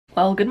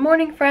Well, good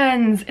morning,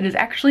 friends. It is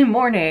actually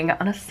morning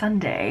on a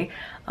Sunday.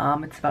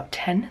 It's about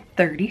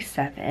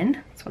 10:37.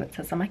 That's what it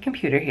says on my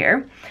computer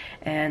here.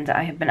 And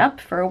I have been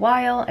up for a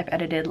while. I've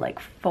edited like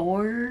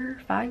 4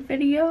 or 5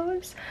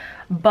 videos,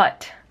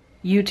 but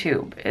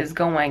YouTube is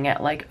going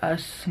at like a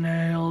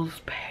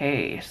snail's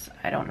pace.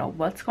 I don't know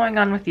what's going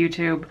on with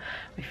YouTube.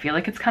 I feel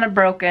like it's kind of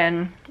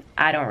broken.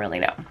 I don't really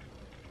know.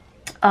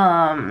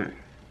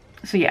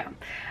 So yeah,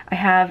 I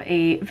have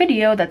a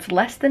video that's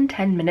less than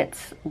 10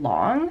 minutes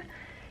long.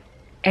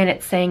 And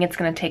it's saying it's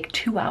gonna take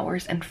 2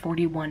 hours and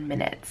 41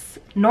 minutes.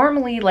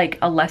 Normally, like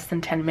a less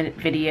than 10-minute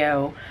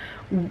video,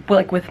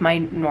 like with my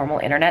normal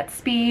internet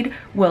speed,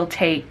 will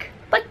take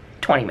like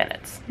 20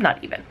 minutes,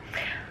 not even.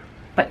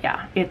 But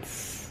yeah,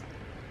 it's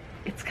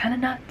kind of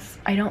nuts.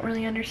 I don't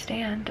really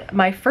understand.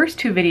 My first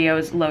 2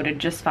 videos loaded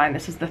just fine.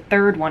 This is the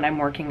 3rd one I'm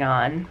working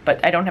on,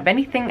 but I don't have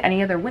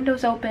any other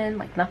windows open,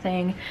 like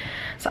nothing.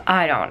 So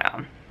I don't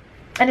know.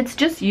 And it's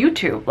just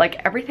YouTube,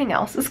 like everything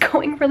else is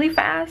going really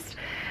fast.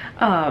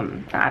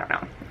 I don't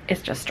know,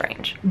 it's just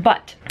strange.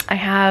 But I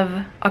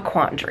have a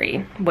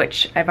quandary,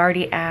 which I've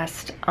already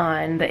asked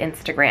on the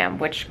Instagram,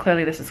 which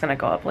clearly this is gonna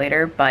go up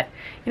later, but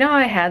you know how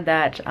I had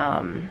that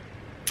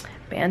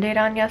band-aid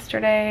on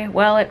yesterday?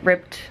 Well, it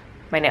ripped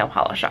my nail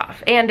polish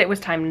off and it was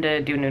time to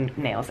do new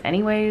nails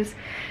anyways.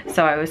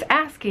 So I was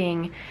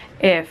asking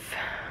if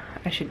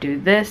I should do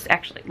this.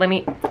 Actually, let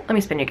me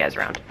spin you guys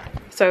around.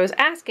 So I was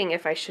asking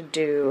if I should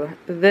do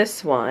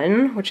this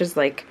one, which is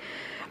like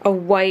a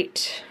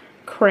white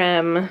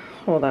creme,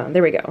 hold on,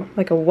 there we go,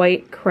 like a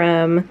white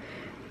creme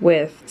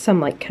with some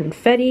like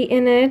confetti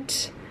in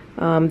it.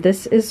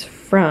 This is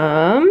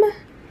from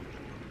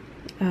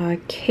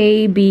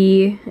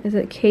KB, is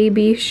it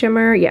KB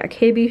Shimmer? Yeah,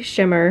 KB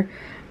Shimmer.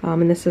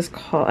 And this is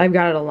called, I've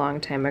got it a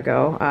long time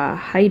ago,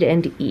 Hide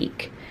and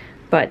Eek,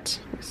 but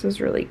this is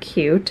really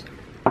cute.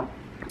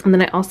 And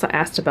then I also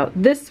asked about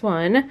this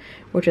one,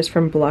 which is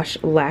from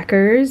Blush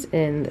Lacquers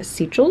in the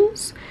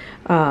Seychelles,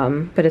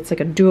 but it's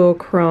like a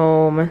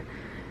duochrome,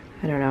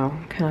 I don't know,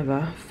 kind of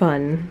a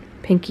fun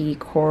pinky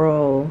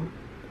coral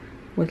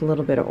with a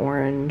little bit of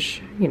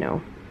orange, you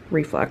know,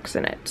 reflex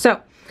in it.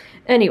 So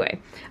anyway,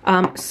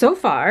 so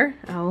far,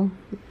 I'll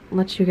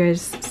let you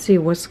guys see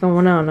what's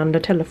going on the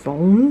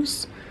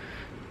telephones.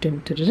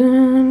 Dun, dun, dun,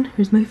 dun.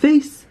 Here's my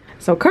face.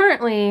 So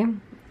currently,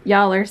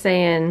 y'all are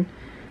saying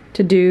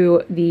to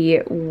do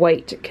the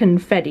white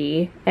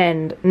confetti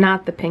and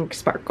not the pink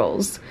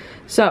sparkles.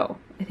 So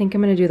I think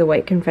I'm gonna do the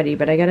white confetti,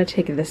 but I gotta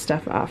take this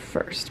stuff off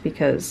first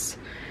because,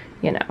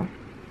 you know,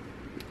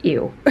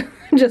 ew.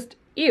 Just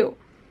ew.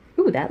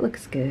 Ooh, that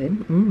looks good.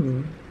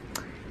 Mmm.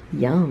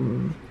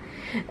 Yum.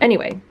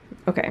 Anyway,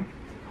 okay,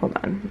 hold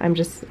on.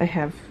 I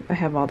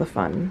have all the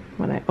fun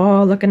when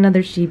oh, look,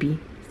 another Shibi.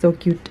 So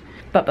cute.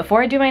 But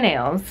before I do my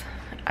nails,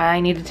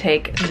 I need to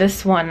take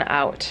this one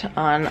out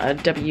on a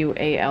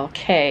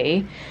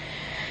WALK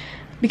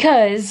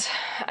because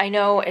I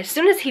know as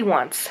soon as he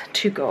wants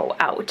to go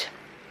out,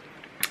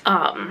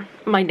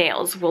 my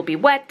nails will be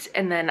wet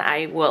and then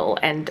I will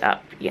end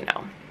up, you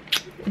know,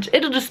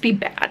 it'll just be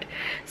bad.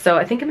 So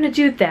I think I'm gonna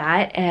do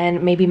that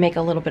and maybe make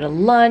a little bit of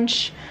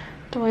lunch.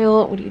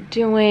 Doyle, what are you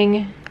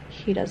doing?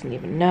 He doesn't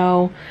even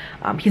know.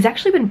 He's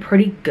actually been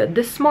pretty good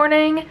this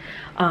morning.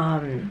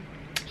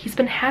 He's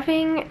been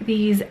having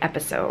these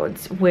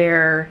episodes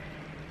where,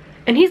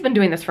 and he's been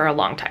doing this for a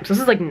long time, so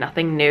this is like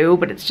nothing new,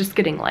 but it's just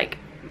getting like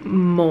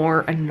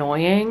more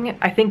annoying.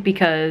 I think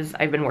because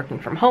I've been working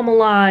from home a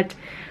lot.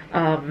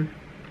 But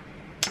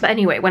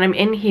anyway, when I'm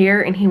in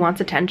here and he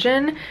wants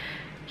attention,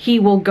 he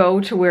will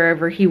go to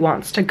wherever he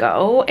wants to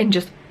go and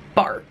just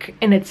bark,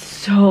 and it's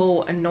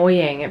so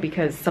annoying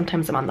because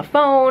sometimes I'm on the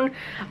phone,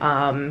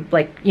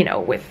 like, you know,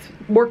 with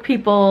work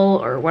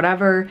people or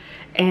whatever,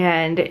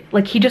 and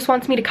like he just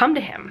wants me to come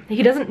to him.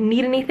 He doesn't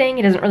need anything,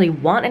 he doesn't really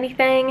want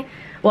anything.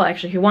 Well,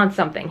 actually he wants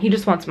something, he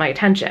just wants my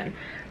attention,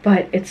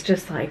 but it's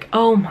just like,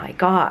 oh my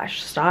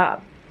gosh,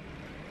 stop.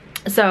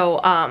 So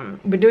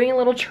we're doing a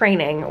little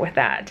training with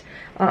that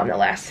the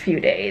last few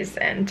days,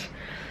 and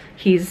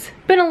he's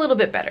been a little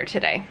bit better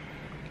today.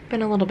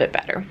 Been a little bit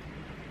better.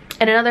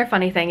 And another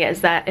funny thing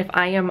is that if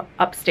I am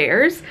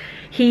upstairs,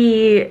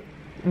 he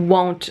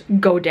won't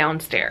go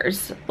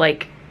downstairs.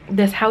 Like,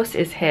 this house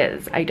is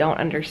his. I don't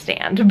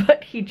understand,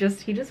 but he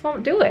just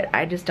won't do it.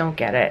 I just don't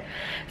get it.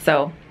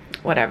 So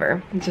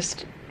whatever,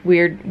 just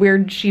weird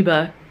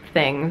SHIBA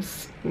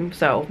things.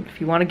 So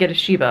if you want to get a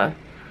SHIBA,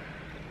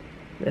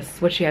 this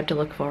is what you have to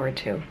look forward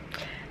to.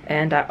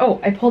 And oh,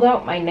 I pulled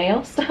out my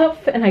nail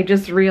stuff and I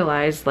just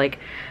realized, like,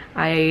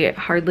 I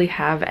hardly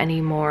have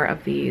any more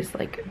of these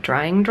like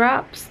drying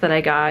drops that I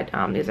got.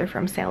 These are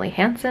from Sally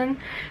Hansen,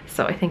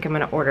 so I think I'm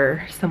gonna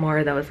order some more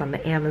of those on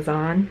the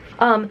Amazon.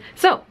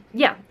 So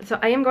yeah, so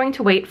I am going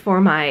to wait for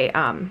my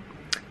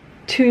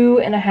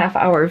 2.5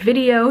 hour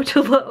video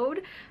to load.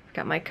 I've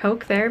got my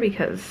Coke there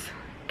because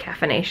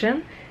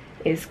caffeination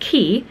is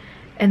key.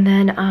 And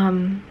then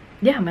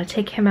yeah, I'm gonna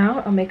take him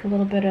out. I'll make a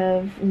little bit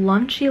of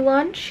lunchy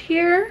lunch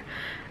here.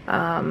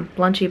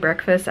 Lunchy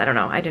breakfast. I don't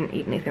know, I didn't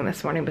eat anything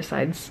this morning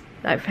besides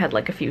I've had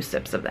like a few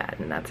sips of that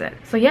and that's it.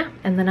 So yeah,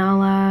 and then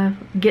I'll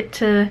get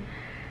to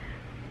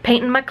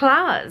painting my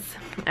claws.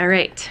 All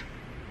right,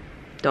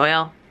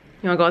 Doyle,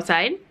 you wanna go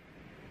outside? You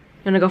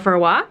wanna go for a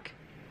walk?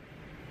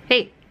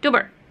 Hey,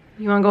 Dober,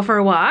 you wanna go for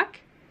a walk?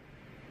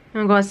 You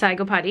wanna go outside,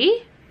 go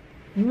potty?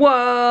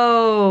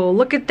 Whoa,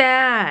 look at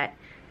that.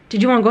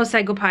 Did you wanna go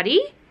outside, go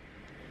potty?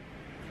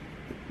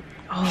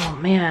 Oh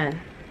man.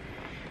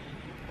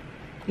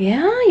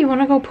 Yeah, you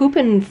wanna go poop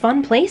in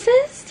fun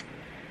places?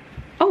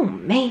 Oh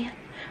man,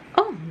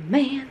 oh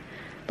man.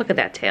 Look at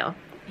that tail.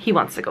 He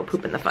wants to go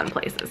poop in the fun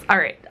places. All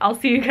right, I'll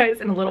see you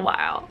guys in a little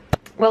while.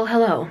 Well,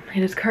 hello.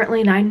 It is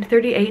currently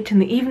 9:38 in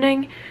the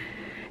evening,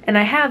 and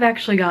I have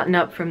actually gotten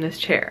up from this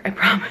chair, I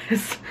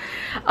promise.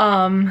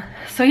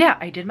 So yeah,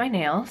 I did my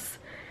nails.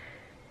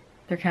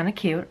 They're kind of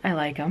cute, I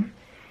like them.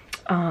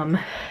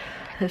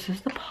 This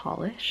is the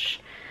polish,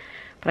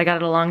 but I got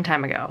it a long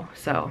time ago,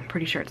 so I'm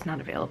pretty sure it's not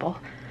available.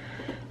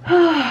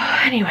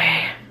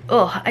 Anyway,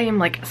 I am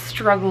like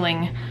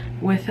struggling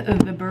with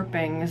the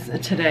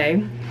burpings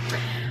today.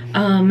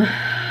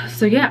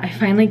 So yeah, I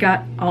finally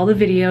got all the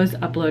videos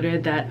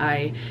uploaded that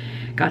I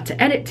got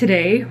to edit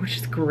today, which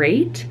is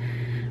great,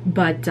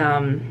 but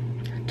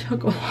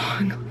took a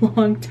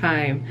long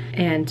time.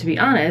 And to be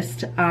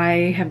honest,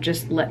 I have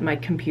just let my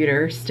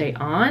computer stay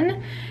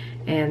on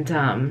and,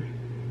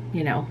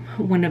 you know,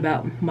 went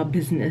about my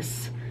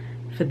business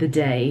for the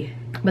day.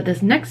 But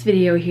this next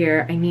video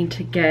here, I need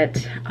to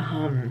get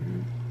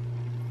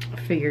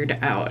figured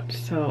out.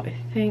 So I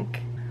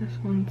think this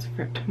one's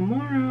for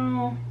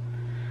tomorrow.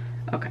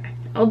 Okay,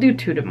 I'll do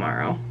 2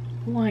 tomorrow.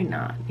 Why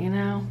not, you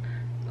know?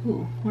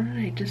 Ooh, what did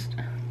I just...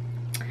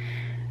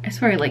 I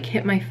swear I like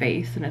hit my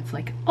face and it's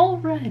like all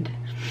red.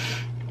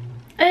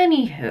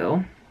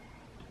 Anywho.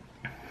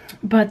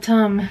 But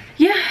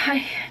yeah,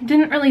 I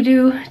didn't really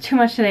do too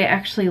much today. I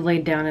actually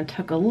laid down and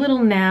took a little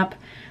nap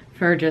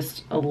for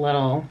just a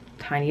little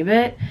tiny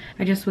bit.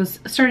 I just was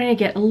starting to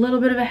get a little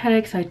bit of a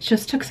headache, so I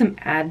just took some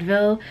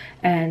Advil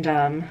and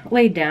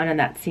laid down, and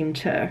that seemed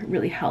to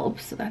really help,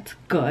 so that's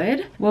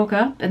good. Woke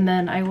up and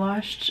then I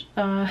watched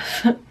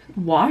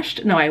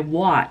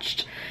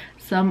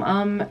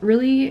some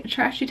really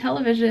trashy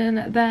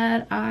television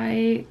that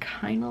I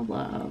kind of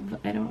love.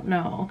 I don't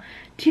know.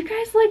 Do you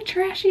guys like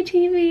trashy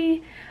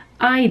TV?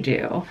 I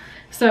do.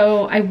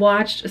 So I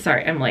watched,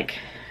 sorry, I'm like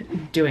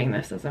doing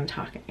this as I'm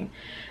talking.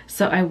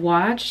 So I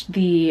watched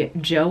the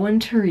Joe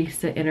and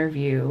Teresa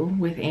interview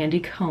with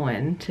Andy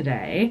Cohen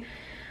today.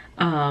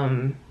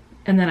 And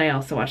then I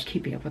also watched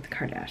Keeping Up with the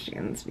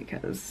Kardashians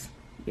because,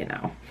 you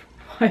know,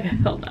 why the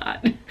hell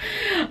not?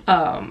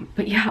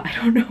 But yeah, I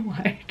don't know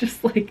why. I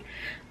just like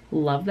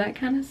love that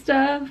kind of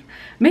stuff.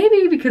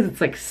 Maybe because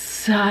it's like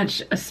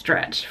such a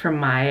stretch from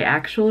my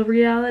actual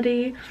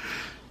reality.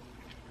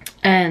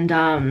 And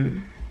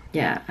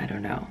yeah, I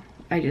don't know.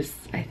 I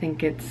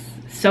think it's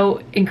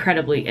so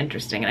incredibly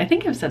interesting. And I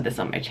think I've said this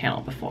on my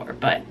channel before,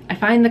 but I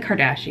find the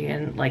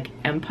Kardashian like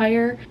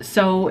empire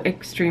so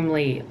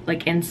extremely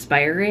like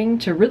inspiring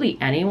to really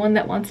anyone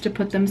that wants to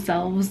put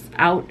themselves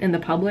out in the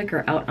public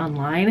or out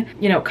online.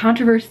 You know,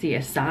 controversy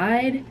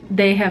aside,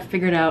 they have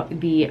figured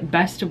out the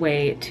best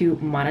way to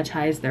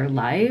monetize their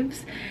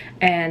lives,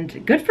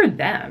 and good for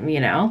them,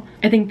 you know?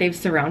 I think they've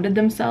surrounded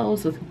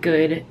themselves with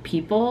good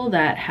people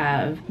that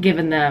have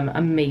given them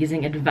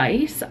amazing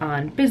advice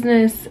on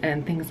business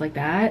and things like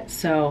that.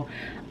 So,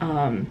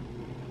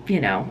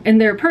 you know, and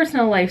their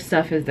personal life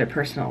stuff is their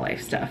personal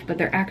life stuff, but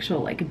their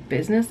actual like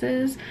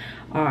businesses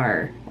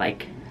are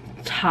like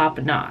top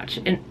notch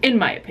in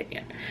my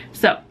opinion.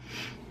 So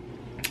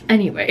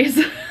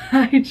anyways,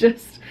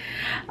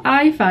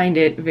 I find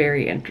it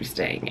very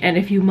interesting. And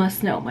if you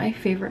must know, my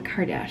favorite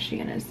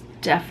Kardashian is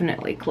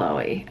definitely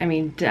Khloe. I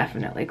mean,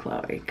 definitely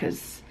Khloe,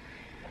 because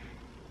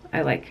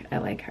I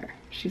like her.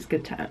 She's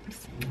good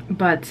times.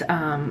 But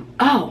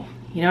oh,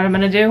 you know what I'm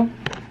gonna do?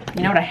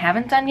 You know what I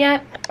haven't done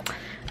yet?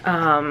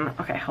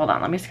 Okay, hold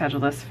on, let me schedule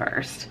this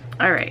first.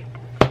 All right,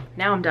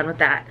 now I'm done with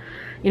that.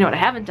 You know what I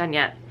haven't done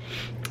yet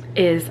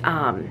is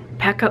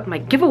pack up my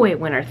giveaway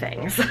winner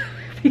things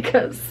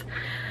because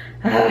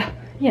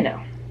you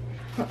know,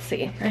 let's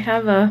see. I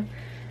have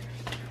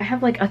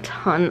like a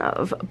ton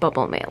of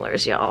bubble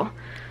mailers, y'all.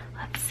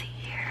 Let's see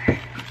here.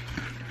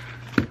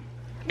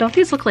 Don't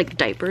these look like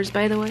diapers,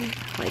 by the way?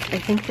 Like, I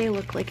think they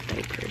look like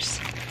diapers.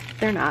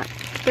 They're not.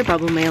 They're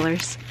bubble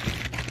mailers.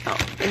 Oh,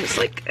 there's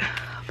like a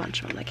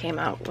bunch of them that came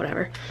out,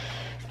 whatever.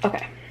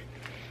 Okay.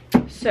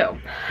 So,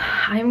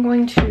 I'm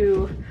going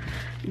to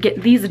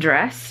get these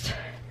addressed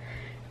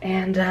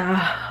and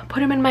put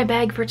them in my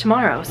bag for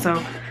tomorrow.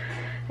 So,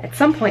 at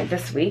some point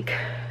this week,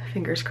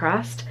 fingers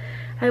crossed,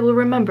 I will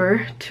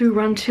remember to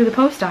run to the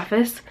post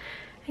office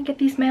and get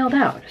these mailed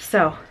out.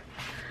 So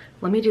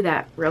let me do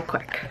that real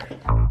quick.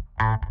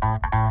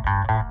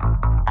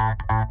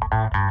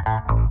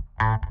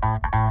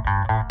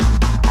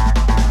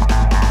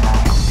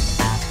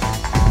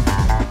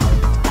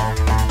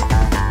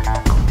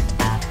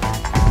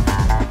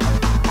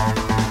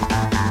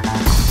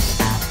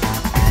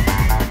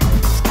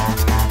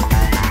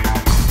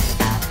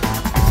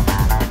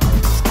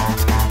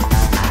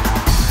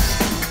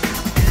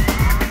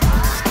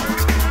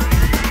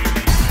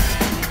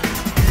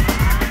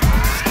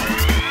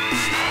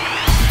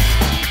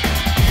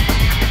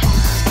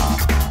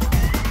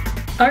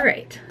 All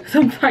right,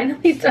 so I'm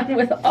finally done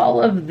with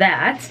all of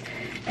that,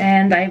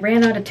 and I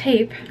ran out of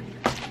tape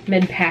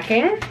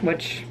mid-packing,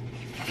 which,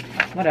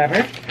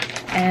 whatever.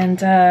 And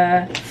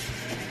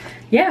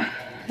yeah,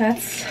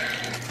 that's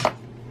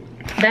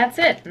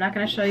it. I'm not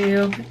gonna show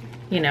you,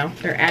 you know,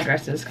 their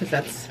addresses because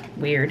that's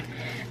weird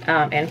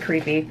and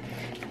creepy.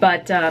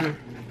 But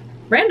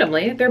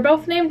randomly, they're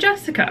both named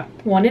Jessica.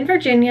 One in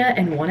Virginia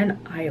and one in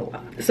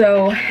Iowa.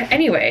 So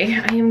anyway,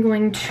 I am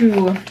going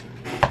to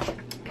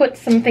put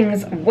some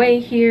things away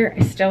here.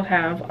 I still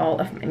have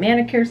all of my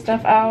manicure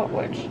stuff out,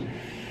 which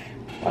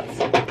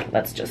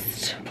let's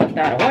just put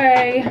that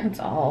away. It's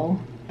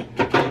all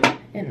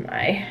in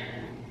my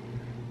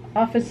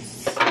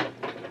office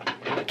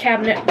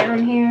cabinet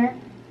down here.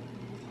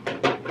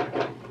 There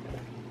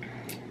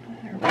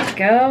we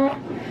go.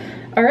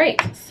 All right,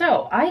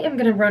 so I am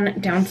gonna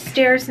run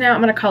downstairs now.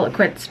 I'm gonna call it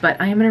quits,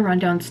 but I am gonna run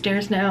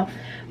downstairs now,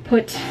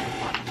 put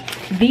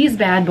these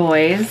bad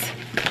boys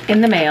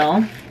in the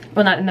mail.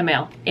 Well, not in the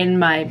mail, in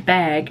my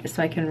bag,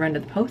 so I can run to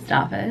the post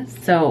office.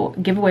 So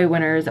giveaway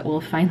winners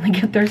will finally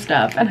get their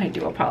stuff, and I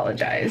do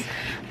apologize.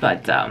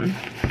 But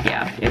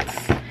yeah,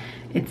 it's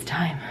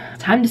time.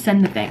 It's time to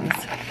send the things.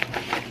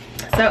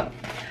 So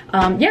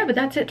yeah, but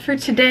that's it for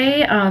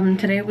today.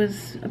 Today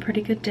was a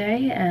pretty good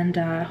day, and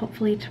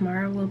hopefully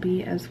tomorrow will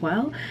be as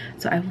well.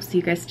 So I will see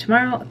you guys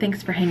tomorrow.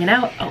 Thanks for hanging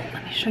out. Oh,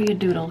 let me show you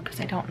Doodle, because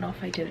I don't know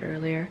if I did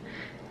earlier.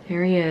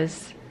 Here he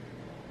is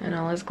in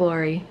all his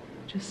glory,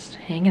 just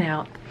hanging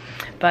out.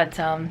 But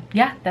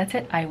yeah, that's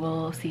it. I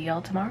will see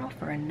y'all tomorrow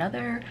for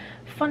another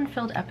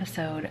fun-filled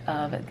episode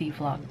of the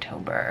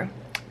Vlogtober.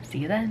 See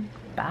you then.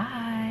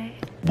 Bye.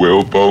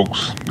 Well,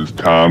 folks, it's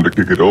time to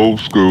kick it old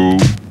school.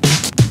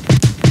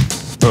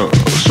 So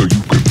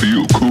you